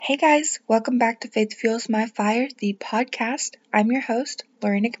Hey guys, welcome back to Faith Fuels My Fire, the podcast. I'm your host,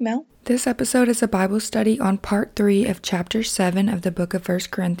 Lorena Camille. This episode is a Bible study on part 3 of chapter 7 of the book of 1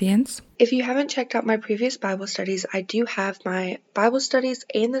 Corinthians. If you haven't checked out my previous Bible studies, I do have my Bible studies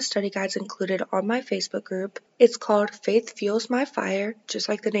and the study guides included on my Facebook group. It's called Faith Fuels My Fire, just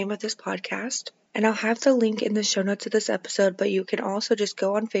like the name of this podcast. And I'll have the link in the show notes of this episode, but you can also just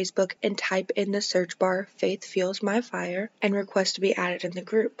go on Facebook and type in the search bar Faith Fuels My Fire and request to be added in the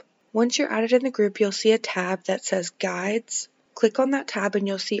group. Once you're added in the group, you'll see a tab that says Guides. Click on that tab and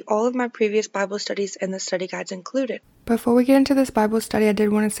you'll see all of my previous Bible studies and the study guides included. Before we get into this Bible study, I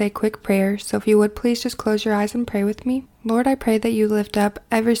did want to say a quick prayer, so if you would please just close your eyes and pray with me. Lord, I pray that you lift up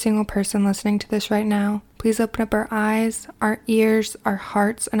every single person listening to this right now. Please open up our eyes, our ears, our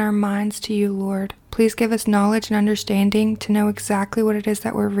hearts, and our minds to you, Lord. Please give us knowledge and understanding to know exactly what it is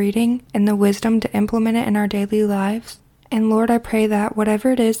that we're reading and the wisdom to implement it in our daily lives. And Lord, I pray that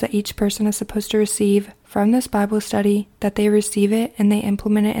whatever it is that each person is supposed to receive from this Bible study, that they receive it and they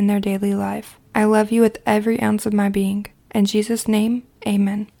implement it in their daily life. I love you with every ounce of my being. In Jesus' name,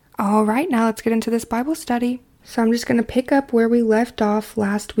 amen. All right, now let's get into this Bible study. So I'm just going to pick up where we left off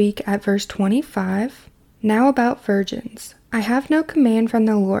last week at verse 25. Now about virgins. I have no command from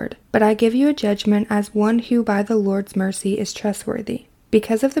the Lord, but I give you a judgment as one who by the Lord's mercy is trustworthy.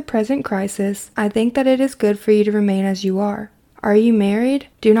 Because of the present crisis, I think that it is good for you to remain as you are. Are you married?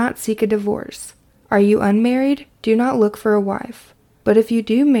 Do not seek a divorce. Are you unmarried? Do not look for a wife. But if you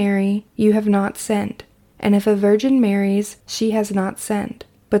do marry, you have not sinned. And if a virgin marries, she has not sinned.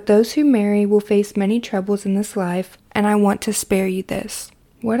 But those who marry will face many troubles in this life, and I want to spare you this.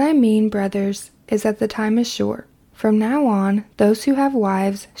 What I mean, brothers, is that the time is short. From now on, those who have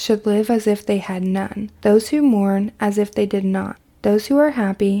wives should live as if they had none. Those who mourn as if they did not. Those who are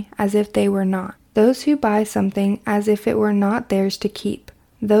happy as if they were not. Those who buy something as if it were not theirs to keep.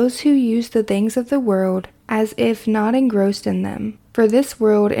 Those who use the things of the world as if not engrossed in them. For this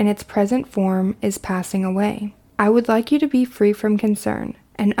world in its present form is passing away. I would like you to be free from concern.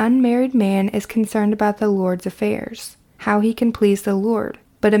 An unmarried man is concerned about the Lord's affairs, how he can please the Lord.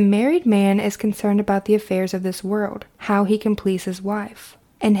 But a married man is concerned about the affairs of this world, how he can please his wife.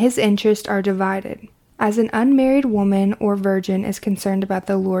 And his interests are divided. As an unmarried woman or virgin is concerned about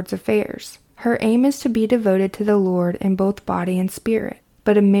the Lord's affairs, her aim is to be devoted to the Lord in both body and spirit.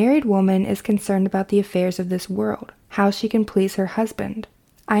 But a married woman is concerned about the affairs of this world, how she can please her husband.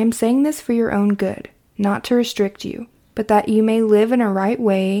 I am saying this for your own good, not to restrict you, but that you may live in a right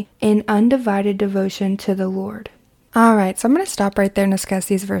way in undivided devotion to the Lord. Alright, so I'm going to stop right there and discuss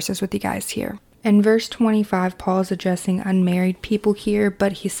these verses with you guys here. In verse 25, Paul is addressing unmarried people here,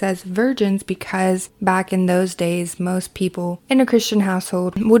 but he says virgins because back in those days, most people in a Christian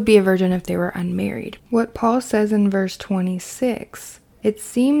household would be a virgin if they were unmarried. What Paul says in verse 26, it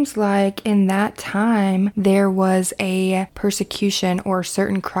seems like in that time there was a persecution or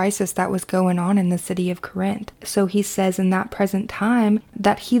certain crisis that was going on in the city of Corinth. So he says in that present time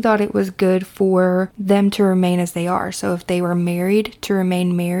that he thought it was good for them to remain as they are. So if they were married, to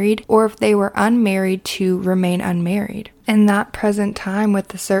remain married, or if they were unmarried, to remain unmarried. In that present time, with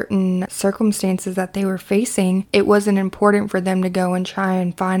the certain circumstances that they were facing, it wasn't important for them to go and try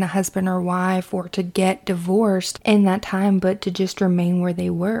and find a husband or wife or to get divorced in that time, but to just remain where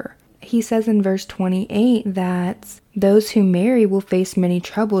they were. He says in verse 28 that those who marry will face many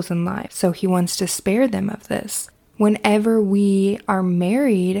troubles in life, so he wants to spare them of this. Whenever we are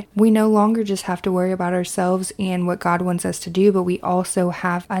married, we no longer just have to worry about ourselves and what God wants us to do, but we also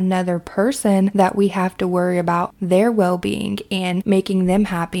have another person that we have to worry about their well-being and making them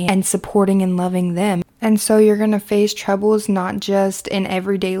happy and supporting and loving them. And so you're going to face troubles not just in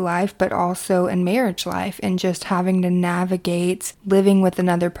everyday life, but also in marriage life and just having to navigate living with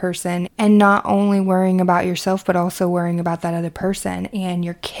another person and not only worrying about yourself, but also worrying about that other person and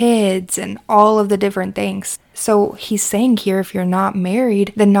your kids and all of the different things. So he's saying here, if you're not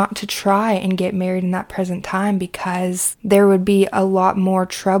married, then not to try and get married in that present time because there would be a lot more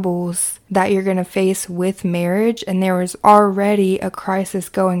troubles that you're going to face with marriage. And there was already a crisis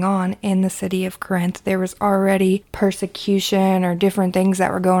going on in the city of Corinth. There was already persecution or different things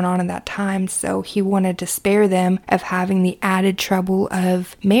that were going on at that time. So he wanted to spare them of having the added trouble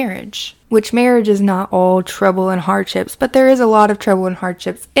of marriage. Which marriage is not all trouble and hardships, but there is a lot of trouble and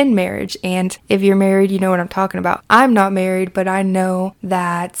hardships in marriage. And if you're married, you know what I'm talking about. I'm not married, but I know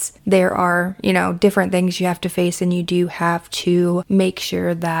that there are, different things you have to face, and you do have to make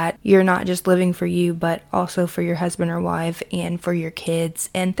sure that you're not just living for you, but also for your husband or wife and for your kids.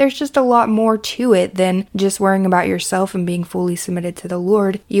 And there's just a lot more to it than just worrying about yourself and being fully submitted to the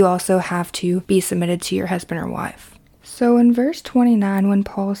Lord. You also have to be submitted to your husband or wife. So in verse 29, when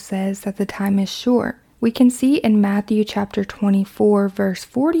Paul says that the time is short, we can see in Matthew chapter 24, verse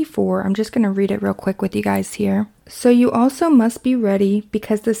 44, I'm just going to read it real quick with you guys here. So you also must be ready,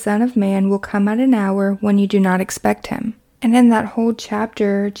 because the Son of Man will come at an hour when you do not expect him. And in that whole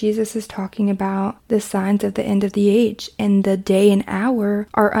chapter, Jesus is talking about the signs of the end of the age, and the day and hour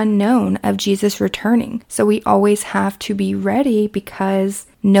are unknown of Jesus returning. So we always have to be ready, because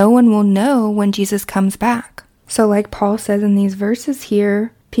no one will know when Jesus comes back. So like Paul says in these verses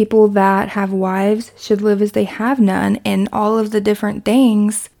here, people that have wives should live as they have none, and all of the different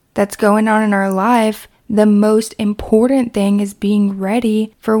things that's going on in our life, the most important thing is being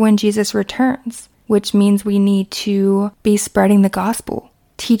ready for when Jesus returns, which means we need to be spreading the gospel,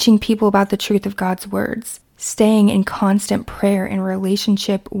 teaching people about the truth of God's words, staying in constant prayer and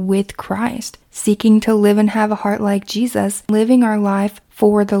relationship with Christ, seeking to live and have a heart like Jesus, living our life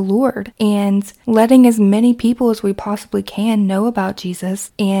for the Lord, and letting as many people as we possibly can know about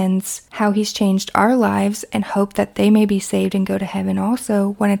Jesus and how he's changed our lives, and hope that they may be saved and go to heaven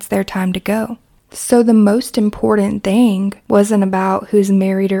also when it's their time to go. So the most important thing wasn't about who's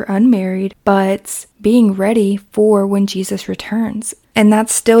married or unmarried, but being ready for when Jesus returns. And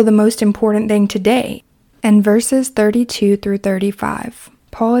that's still the most important thing today. In verses 32 through 35,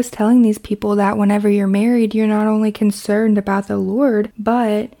 Paul is telling these people that whenever you're married, you're not only concerned about the Lord,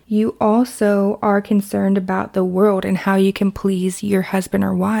 but you also are concerned about the world and how you can please your husband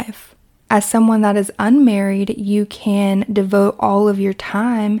or wife. As someone that is unmarried, you can devote all of your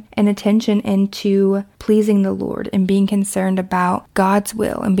time and attention into pleasing the Lord and being concerned about God's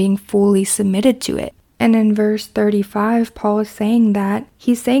will and being fully submitted to it. And in verse 35, Paul is saying that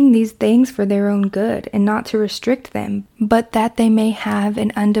he's saying these things for their own good and not to restrict them, but that they may have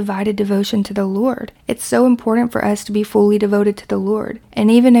an undivided devotion to the Lord. It's so important for us to be fully devoted to the Lord. And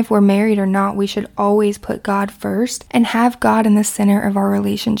even if we're married or not, we should always put God first and have God in the center of our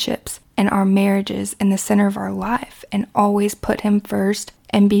relationships and our marriages in the center of our life, and always put him first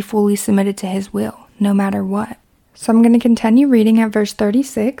and be fully submitted to his will, no matter what. So I'm going to continue reading at verse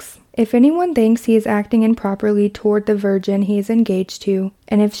 36. If anyone thinks he is acting improperly toward the virgin he is engaged to,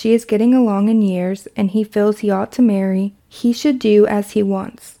 and if she is getting along in years and he feels he ought to marry, he should do as he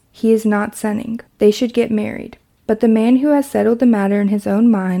wants. He is not sinning. They should get married. But the man who has settled the matter in his own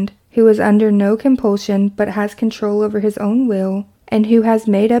mind, who is under no compulsion but has control over his own will, and who has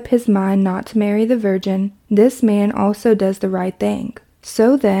made up his mind not to marry the virgin, this man also does the right thing.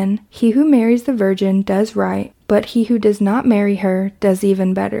 So then, he who marries the virgin does right, but he who does not marry her does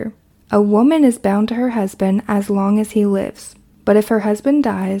even better. A woman is bound to her husband as long as he lives. But if her husband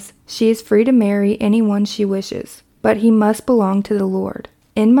dies, she is free to marry anyone she wishes, but he must belong to the Lord.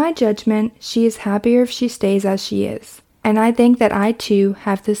 In my judgment, she is happier if she stays as she is. And I think that I too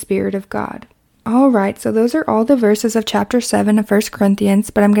have the Spirit of God. Alright, so those are all the verses of chapter 7 of 1 Corinthians,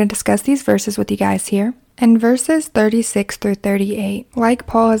 but I'm going to discuss these verses with you guys here. In verses 36 through 38, like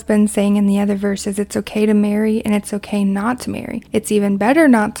Paul has been saying in the other verses, it's okay to marry and it's okay not to marry. It's even better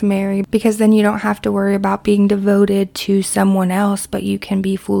not to marry, because then you don't have to worry about being devoted to someone else, but you can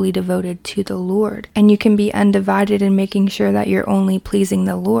be fully devoted to the Lord. And you can be undivided in making sure that you're only pleasing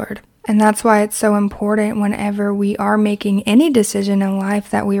the Lord. And that's why it's so important whenever we are making any decision in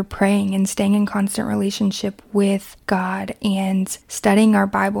life that we are praying and staying in constant relationship with God and studying our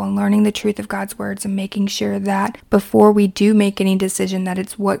Bible and learning the truth of God's words, and making sure that before we do make any decision that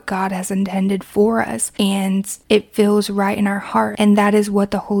it's what God has intended for us and it feels right in our heart. And that is what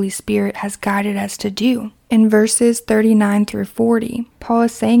the Holy Spirit has guided us to do. In verses 39 through 40, Paul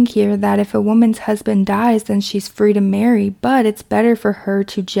is saying here that if a woman's husband dies, then she's free to marry, but it's better for her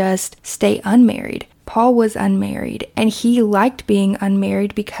to just stay unmarried. Paul was unmarried, and he liked being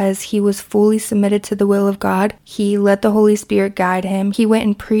unmarried because he was fully submitted to the will of God. He let the Holy Spirit guide him. He went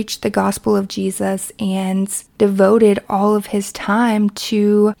and preached the gospel of Jesus and devoted all of his time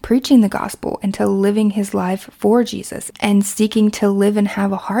to preaching the gospel and to living his life for Jesus and seeking to live and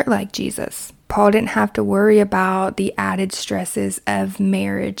have a heart like Jesus. Paul didn't have to worry about the added stresses of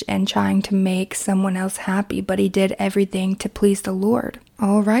marriage and trying to make someone else happy, but he did everything to please the Lord.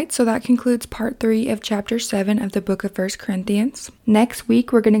 Alright, so that concludes part 3 of chapter 7 of the book of 1 Corinthians. Next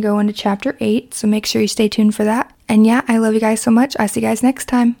week, we're going to go into chapter 8, so make sure you stay tuned for that. And yeah, I love you guys so much. I'll see you guys next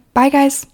time. Bye, guys.